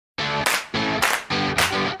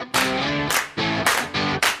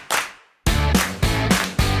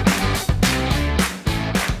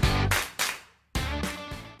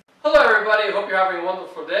you're having a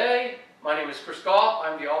wonderful day. My name is Gault.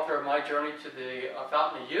 I'm the author of My Journey to the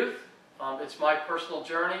Fountain of Youth. It's my personal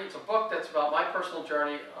journey. It's a book that's about my personal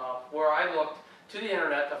journey where I looked to the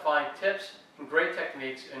internet to find tips and great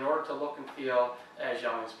techniques in order to look and feel as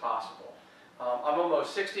young as possible. I'm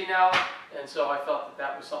almost 60 now, and so I felt that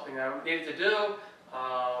that was something that I needed to do.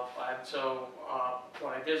 And so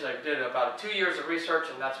what I did is I did about 2 years of research,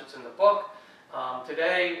 and that's what's in the book.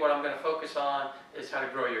 Today, what I'm going to focus on is how to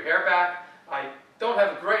grow your hair back. I don't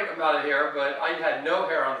have a great amount of hair, but I had no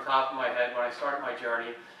hair on the top of my head when I started my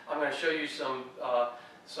journey. I'm going to show you some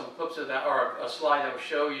clips of that, or a slide that will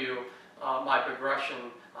show you my progression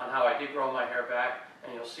on how I did grow my hair back,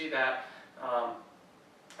 and you'll see that.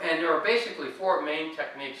 And there are basically 4 main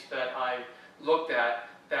techniques that I looked at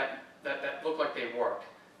that looked like they worked.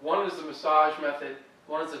 One is the massage method,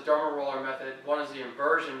 one is the derma roller method, one is the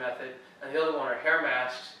inversion method, and the other one are hair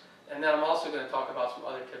masks. And then I'm also going to talk about some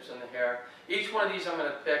other tips on the hair. Each one of these I'm going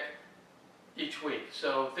to pick each week.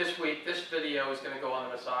 So this week, this video is going to go on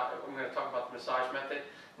the massage. I'm going to talk about the massage method.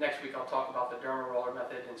 Next week I'll talk about the derma roller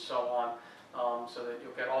method and so on, so that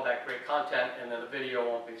you'll get all that great content and then the video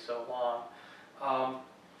won't be so long.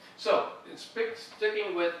 So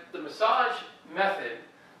sticking with the massage method,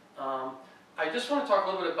 I just want to talk a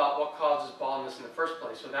little bit about what causes baldness in the first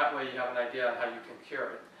place, so that way you have an idea on how you can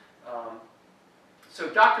cure it. So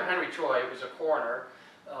Dr. Henry Choi was a coroner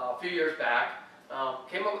a few years back,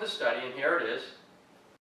 came up with a study, and here it is.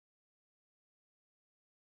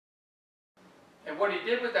 And what he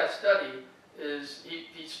did with that study is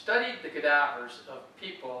he studied the cadavers of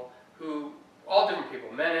people who, all different people,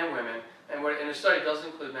 men and women, and the study does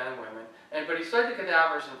include men and women, but he studied the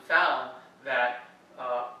cadavers and found that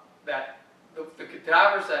the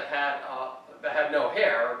cadavers that had no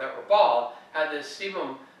hair, or that were bald, had this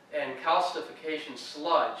sebum and calcification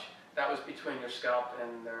sludge that was between their scalp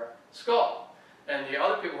and their skull. And the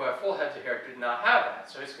other people who have full heads of hair did not have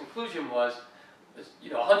that. So his conclusion was,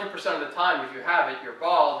 100% of the time if you have it, you're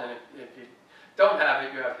bald, and if you don't have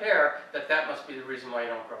it, you have hair, that must be the reason why you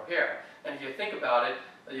don't grow hair. And if you think about it,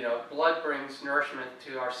 blood brings nourishment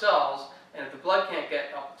to our cells, and if the blood can't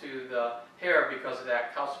get up to the hair because of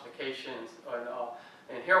that calcification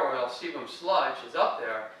and hair oil, sebum sludge is up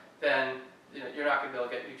there, then you're not going to be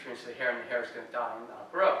able to get nutrients to the hair, and the hair is going to die and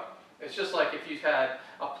not grow. It's just like if you had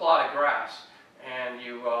a plot of grass and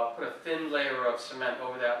you put a thin layer of cement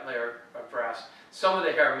over that layer of grass. Some of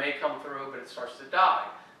the hair may come through, but it starts to die.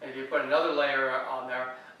 And if you put another layer on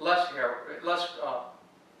there, less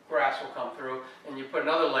grass will come through, and you put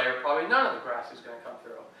another layer, probably none of the grass is going to come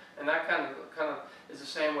through. And that kind of is the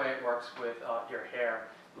same way it works with your hair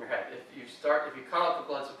and your head. If you cut off the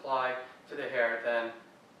blood supply to the hair, then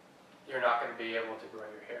you're not going to be able to grow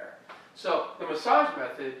your hair. So the massage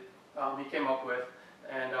method he came up with,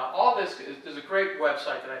 and all this there's a great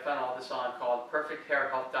website that I found all this on called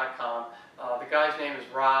perfecthairhealth.com. The guy's name is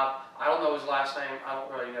Rob. I don't know his last name. I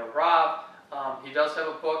don't really know Rob. He does have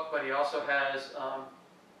a book, but he also has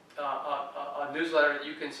a newsletter that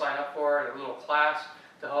you can sign up for, and a little class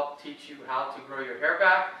to help teach you how to grow your hair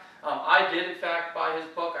back. I did, in fact, buy his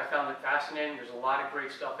book. I found it fascinating. There's a lot of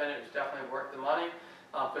great stuff in it. It's definitely worth the money,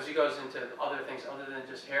 because he goes into other things other than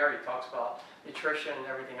just hair. He talks about nutrition and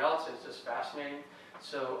everything else. It's just fascinating.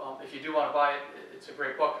 So if you do want to buy it, it's a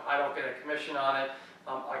great book. I don't get a commission on it.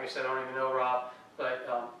 Like I said, I don't even know Rob, but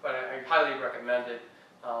I highly recommend it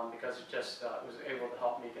because it just was able to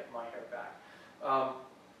help me get my hair back.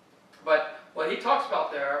 But what he talks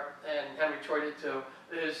about there, and Henry Choi did too,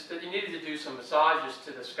 is that you needed to do some massages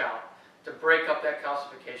to the scalp to break up that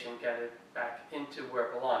calcification and get it back into where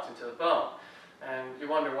it belongs, into the bone. And you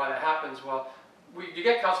wonder why that happens. Well, you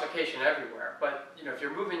get calcification everywhere, but if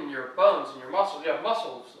you're moving your bones and your muscles, you have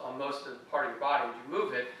muscles on most of the part of your body. When you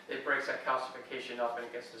move it, it breaks that calcification up and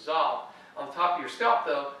it gets dissolved. On the top of your scalp,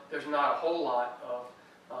 though, there's not a whole lot of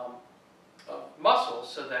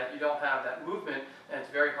muscles, so that you don't have that movement, and it's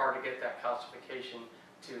very hard to get that calcification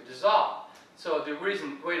to dissolve. So the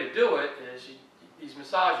way to do it is these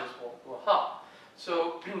massages will help.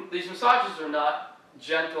 So these massages are not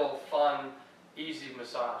gentle, fun, easy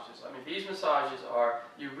massages. I mean, these massages are,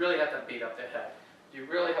 you really have to beat up the head. You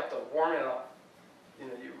really have to warm it up.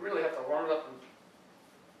 You really have to warm it up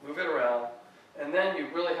and move it around. And then you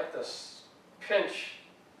really have to pinch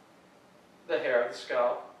the hair, the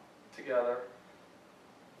scalp, together.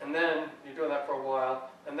 And then you're doing that for a while.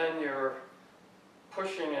 And then you're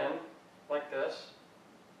pushing in like this.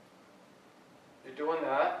 You're doing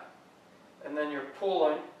that. And then you're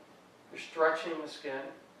pulling. You're stretching the skin.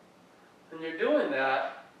 And you're doing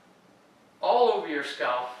that all over your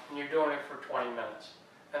scalp, and you're doing it for 20 minutes.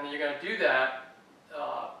 And then you're going to do that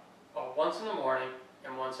once in the morning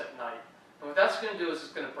and once at night. And what that's going to do is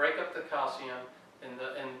it's going to break up the calcium, and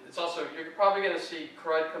it's also, you're probably going to see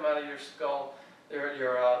crud come out of your skull,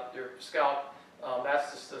 your scalp.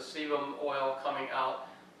 That's just the sebum oil coming out,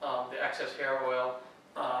 the excess hair oil.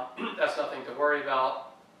 That's nothing to worry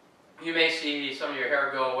about. You may see some of your hair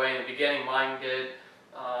go away in the beginning. Mine did,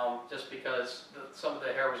 just because some of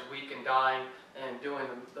the hair was weak and dying, and doing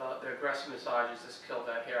the aggressive massages just killed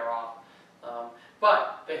that hair off.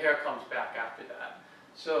 But the hair comes back after that.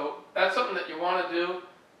 So that's something that you want to do,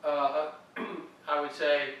 I would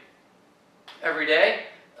say, every day,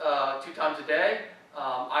 2 times a day.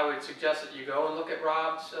 I would suggest that you go and look at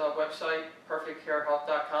Rob's website,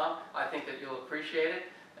 perfecthairhealth.com. I think that you'll appreciate it,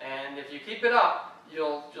 and if you keep it up,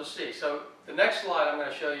 you'll see. So the next slide I'm going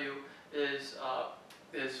to show you is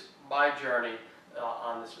my journey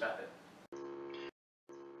on this method.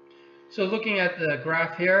 So looking at the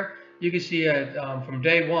graph here, you can see from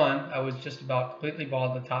day 1, I was just about completely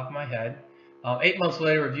bald at the top of my head. 8 months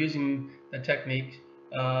later of using the technique,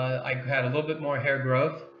 I had a little bit more hair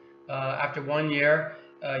growth. After 1 year,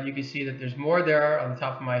 you can see that there's more there on the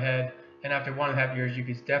top of my head, and after 1.5 years, you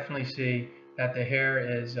can definitely see that the hair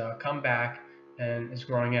is come back and is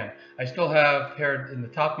growing in. I still have hair in the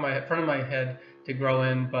top of my head, front of my head to grow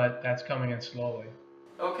in, but that's coming in slowly.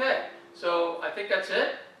 Okay, so I think that's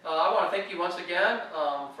it. I want to thank you once again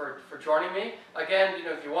for joining me. Again,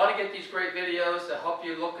 if you want to get these great videos to help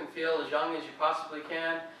you look and feel as young as you possibly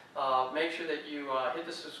can, make sure that you hit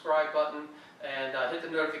the subscribe button and hit the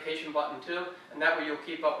notification button too, and that way you'll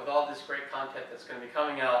keep up with all this great content that's going to be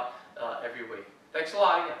coming out every week. Thanks a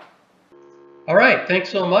lot again. Alright, thanks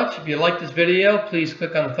so much. If you like this video, please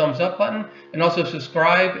click on the thumbs up button, and also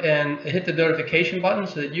subscribe and hit the notification button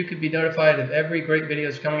so that you could be notified of every great video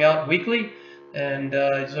that's coming out weekly, and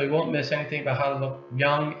so you won't miss anything about how to look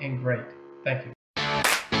young and great. Thank you.